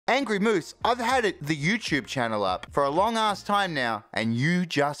Angry Moose, I've had the YouTube channel up for a long ass time now, and you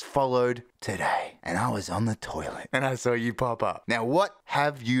just followed today. And I was on the toilet, and I saw you pop up. Now, what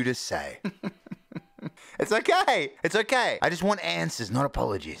have you to say? It's okay. It's okay. I just want answers, not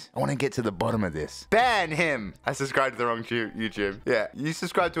apologies. I want to get to the bottom of this. Ban him. I subscribed to the wrong YouTube. Yeah, you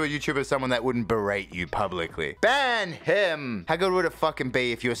subscribe to a YouTuber, someone that wouldn't berate you publicly. Ban him. How good would it fucking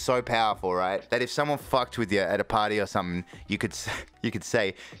be if you were so powerful, right? That if someone fucked with you at a party or something, you could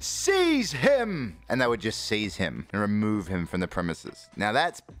say, seize him. And they would just seize him and remove him from the premises. Now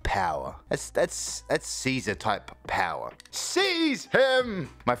that's power. That's Caesar type power. Seize him.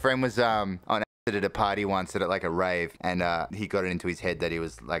 My friend was on at a party once at like a rave, and he got it into his head that he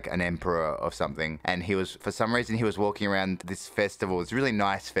was like an emperor of something, and he was, for some reason, he was walking around this festival. It's a really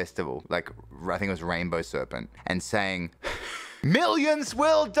nice festival, like I think it was Rainbow Serpent, and saying, millions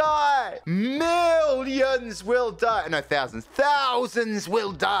will die! Millions will die! No, thousands. Thousands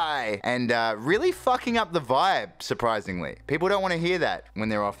will die! And really fucking up the vibe, surprisingly. People don't want to hear that when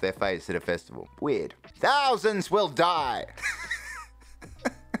they're off their face at a festival. Weird. Thousands will die!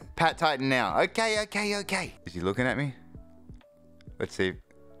 Pat Titan now. Okay. Is he looking at me? Let's see.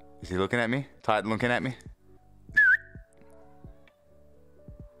 Is he looking at me? Titan looking at me?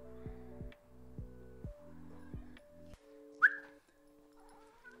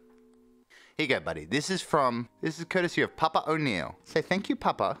 Here you go, buddy. This is courtesy of Papa O'Neill. Say thank you,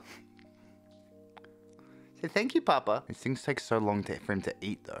 Papa. Say thank you, Papa. These things take so long for him to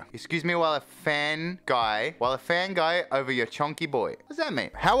eat, though. Excuse me while a fan guy over your chonky boy. What does that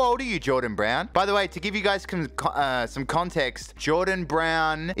mean? How old are you, Jordan Brown? By the way, to give you guys some context, Jordan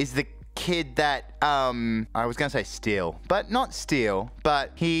Brown is the kid that, I was gonna say steal, but not steal,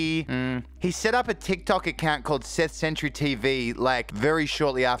 but he set up a TikTok account called Seth Sentry TV, like very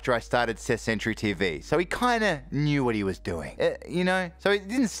shortly after I started Seth Sentry TV. So he kind of knew what he was doing, you know? So he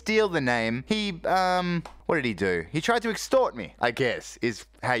didn't steal the name. He, what did he do? He tried to extort me, I guess, is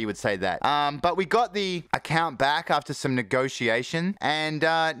how you would say that. But we got the account back after some negotiation, and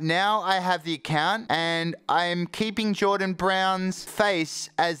now I have the account, and I'm keeping Jordan Brown's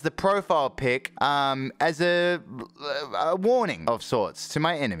face as the profile pic, as a warning of sorts to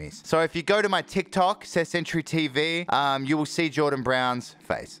my enemies. So if you go to my TikTok, Seth Sentry TV, you will see Jordan Brown's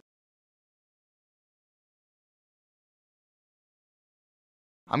face.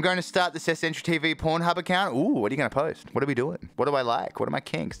 I'm going to start the Seth Sentry TV Pornhub account. Ooh, what are you going to post? What are we doing? What do I like? What are my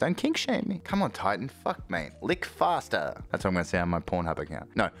kinks? Don't kink shame me. Come on, Titan. Fuck, mate. Lick faster. That's what I'm going to say on my Pornhub account.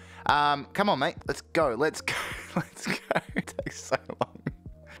 No. Come on, mate. Let's go. Let's go. Let's go. It takes so long.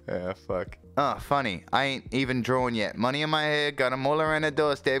 Yeah, fuck. Oh, funny. I ain't even drawn yet. Money in my hair, got them all around the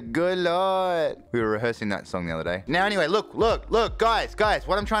doorstep. Good Lord. We were rehearsing that song the other day. Now, anyway, look, guys.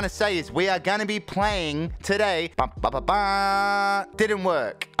 What I'm trying to say is we are going to be playing today. Didn't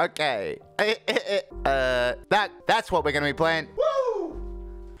work. Okay. That's what we're going to be playing. Woo!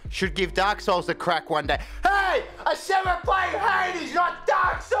 Should give Dark Souls a crack one day. Hey! I said we're playing Hades, not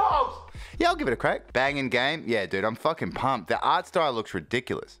Dark Souls! Yeah, I'll give it a crack. Banging game. Yeah, dude, I'm fucking pumped. The art style looks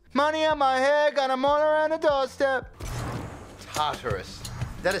ridiculous. Money on my hair, got them all around the doorstep. Tartarus.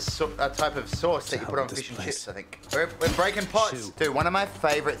 That is a type of sauce that you put on fish and chips, I think. We're breaking pots. Shoot. Dude, one of my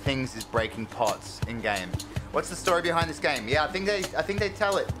favorite things is breaking pots in games. What's the story behind this game? Yeah, I think they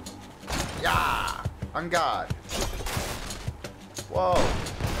tell it. Yeah, on guard. Whoa.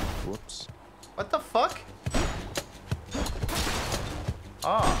 Whoops. What the fuck?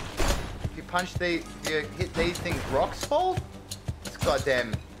 Oh. If you punch you hit these things, rocks fall? It's a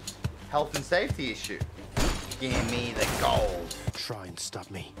goddamn health and safety issue. Give me the gold. Try and stop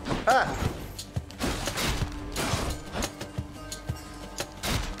me. Ah!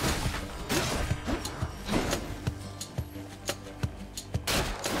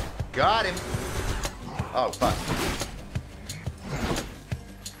 Got him. Oh, fuck.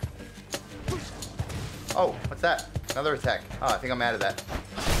 Oh, what's that? Another attack. Oh, I think I'm out of that.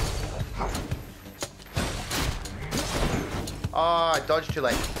 Oh, I dodged too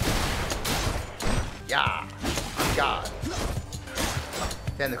late. Yeah. God.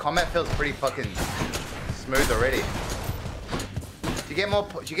 Damn, the combat feels pretty fucking smooth already. Do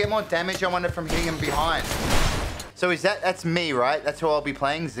you get more damage, I wonder, from hitting him behind? So that's me, right? That's who I'll be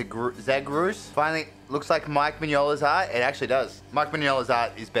playing, Zagrus. Finally, looks like Mike Mignola's art. It actually does. Mike Mignola's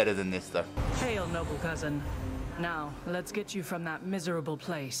art is better than this, though. Hail, noble cousin. Now, let's get you from that miserable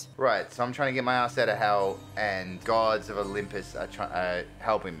place. Right, so I'm trying to get my ass out of hell, and gods of Olympus are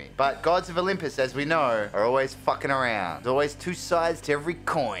helping me. But gods of Olympus, as we know, are always fucking around. There's always two sides to every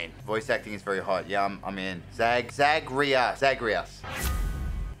coin. Voice acting is very hot. Yeah, I'm in. Zagreus.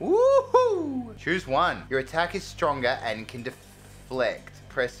 Woohoo! Choose one. Your attack is stronger and can deflect.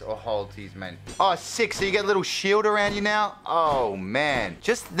 press or hold to use main. Oh, sick. So you get a little shield around you now? Oh, man.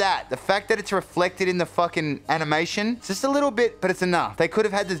 Just that. The fact that it's reflected in the fucking animation, it's just a little bit, but it's enough. They could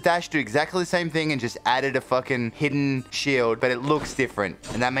have had this dash do exactly the same thing and just added a fucking hidden shield, but it looks different.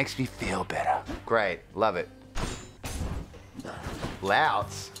 And that makes me feel better. Great. Love it.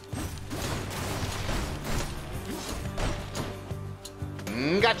 Louts.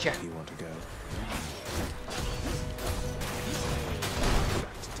 Gotcha. You want to go?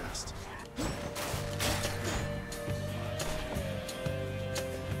 Back to dust.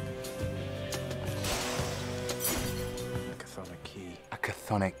 A chthonic key. A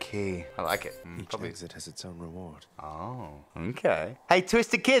chthonic key. I like it. Each exit has its own reward. Oh, okay. Hey,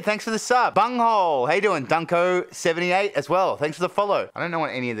 Twisted Kid, thanks for the sub. Bunghole, how you doing? Dunko78 as well. Thanks for the follow. I don't know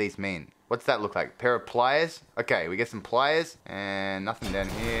what any of these mean. What's that look like? Pair of pliers? Okay, we get some pliers and nothing down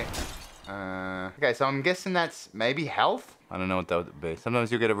here. Okay, so I'm guessing that's maybe health? I don't know what that would be.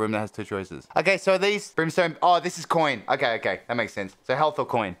 Sometimes you'll get a room that has two choices. Okay, so these brimstone. Oh, this is coin. Okay, that makes sense. So health or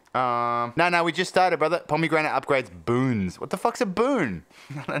coin? No, we just started, brother. Pomegranate upgrades boons. What the fuck's a boon?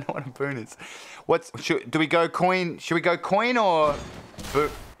 I don't know what a boon is. Do we go coin? Should we go coin or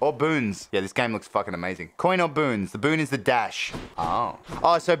boons? Yeah, this game looks fucking amazing. Coin or boons? The boon is the dash. Oh,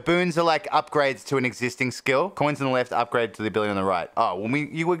 so boons are like upgrades to an existing skill. Coins on the left, upgrade to the ability on the right. Oh, well,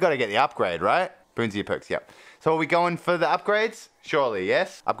 we got to get the upgrade, right? Boons are your perks, yep. So are we going for the upgrades? Surely,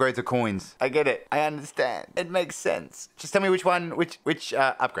 yes? Upgrades are coins. I get it. I understand. It makes sense. Just tell me which one, which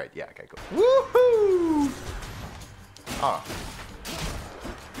upgrade. Yeah, okay, cool. Woohoo! Oh.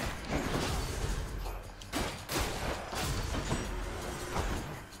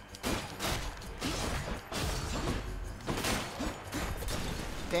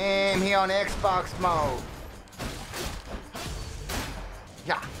 Damn, he on Xbox mode.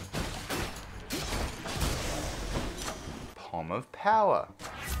 Yeah. Palm of power.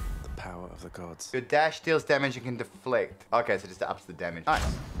 The power of the gods. Your dash deals damage and can deflect. Okay, so just ups the damage.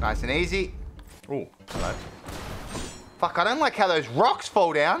 Nice and easy. Ooh, hello. Fuck, I don't like how those rocks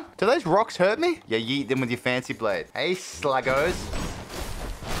fall down. Do those rocks hurt me? Yeah, yeet them with your fancy blade. Hey, sluggos.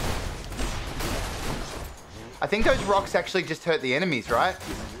 I think those rocks actually just hurt the enemies, right?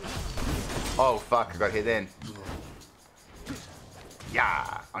 Oh, fuck, I got hit then.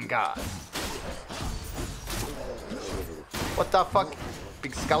 Yeah, on guard. What the fuck?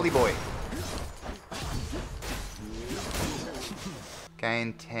 Big scully boy.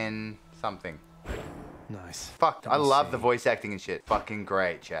 Gain 10 something. Nice. Fuck, I love the voice acting and shit. Fucking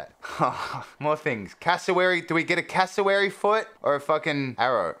great, chat. More things. Cassowary, do we get a cassowary foot or a fucking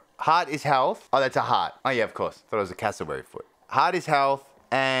arrow? Heart is health. Oh, that's a heart. Oh yeah, of course. Thought it was a cassowary foot. Heart is health.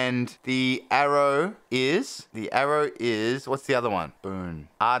 And the arrow is, what's the other one? Boon.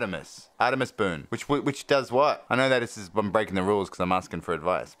 Artemis boon. Which does what? I know that I'm breaking the rules because I'm asking for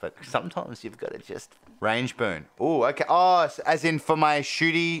advice, but sometimes you've got to just range boon. Oh, okay. Oh, as in for my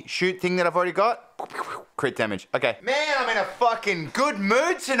shoot thing that I've already got? Crit damage. Okay. Man, I'm in a fucking good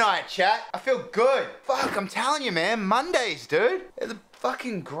mood tonight, chat. I feel good. Fuck, I'm telling you, man. Mondays, dude. They're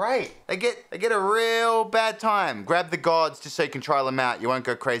fucking great. They get a real bad time. Grab the gods just so you can trial them out. You won't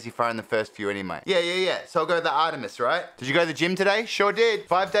go crazy far in the first few anyway. Yeah. So I'll go to the Artemis, right? Did you go to the gym today? Sure did.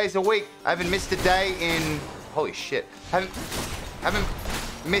 5 days a week. I haven't missed a day in... Holy shit. Haven't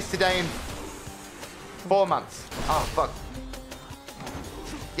missed a day in 4 months. Oh, fuck.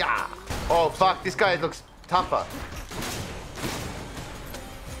 Yeah. Oh, fuck. This guy looks tougher.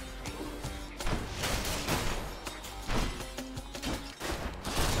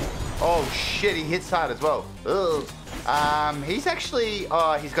 Oh shit, he hits hard as well. Ugh. He's actually,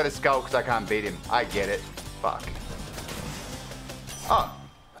 he's got a skull because I can't beat him. I get it. Fuck. Oh.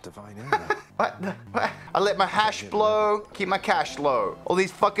 A divine arrow. What? I let my hash blow, keep my cash low. All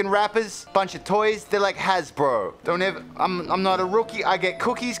these fucking rappers, bunch of toys, they're like Hasbro. Don't ever, I'm not a rookie, I get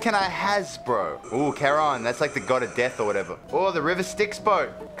cookies, can I Hasbro? Ooh, Charon, that's like the god of death or whatever. Oh, the River Styx boat.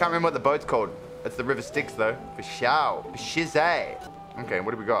 Can't remember what the boat's called. That's the River Styx though. For show. For shizay. Okay,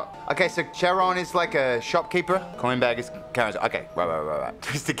 what do we got? Okay, so Charon is like a shopkeeper. Coin bag is Charon's. Okay, right.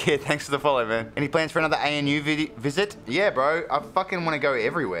 Twisted Kid, thanks for the follow, man. Any plans for another ANU visit? Yeah, bro. I fucking want to go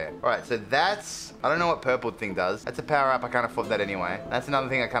everywhere. All right, so that's... I don't know what purple thing does. That's a power up. I can't afford that anyway. That's another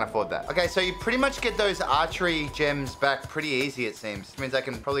thing. I can't afford that. Okay, so you pretty much get those archery gems back pretty easy, it seems. Which means I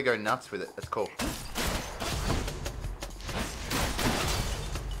can probably go nuts with it. That's cool.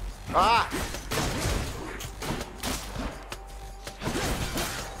 Ah!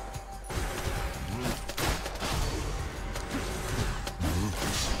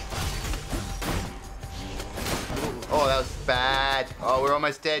 Oh, that was bad. Oh, we're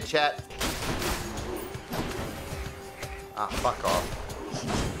almost dead, chat. Ah, fuck off.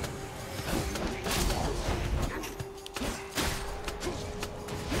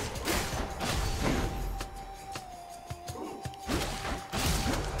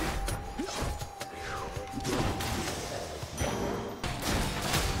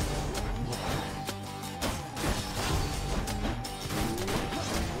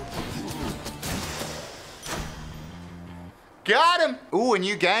 Got him! Ooh, a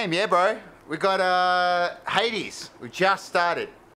new game, yeah, bro. We got Hades. We just started.